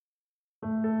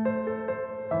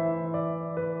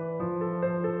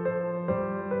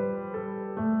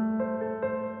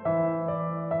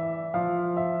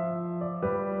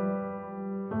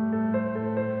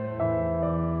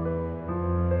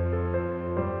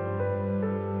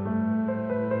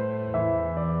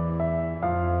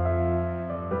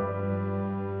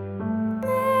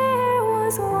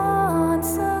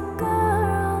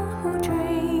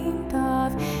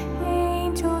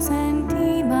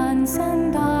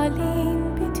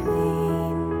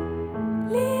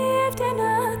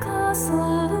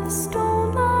castle of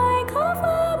stone like a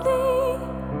family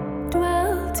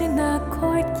dwelt in a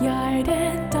courtyard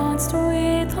and danced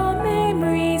with our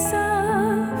memories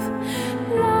of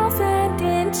love and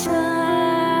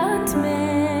enchantment.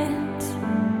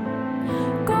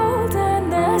 Golden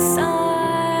the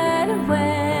sun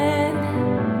when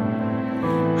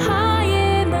high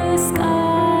in the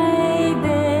sky,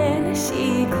 then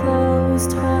she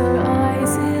closed her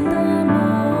eyes in the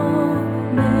moment.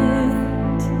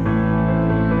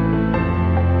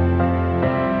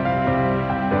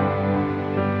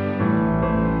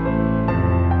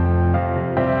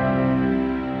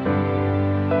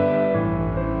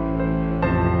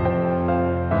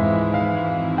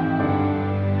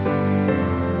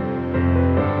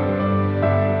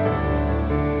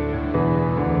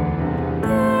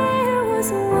 There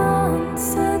was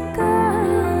once a girl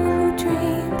who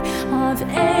dreamed of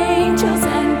angels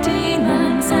and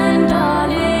demons and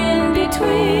all in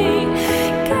between.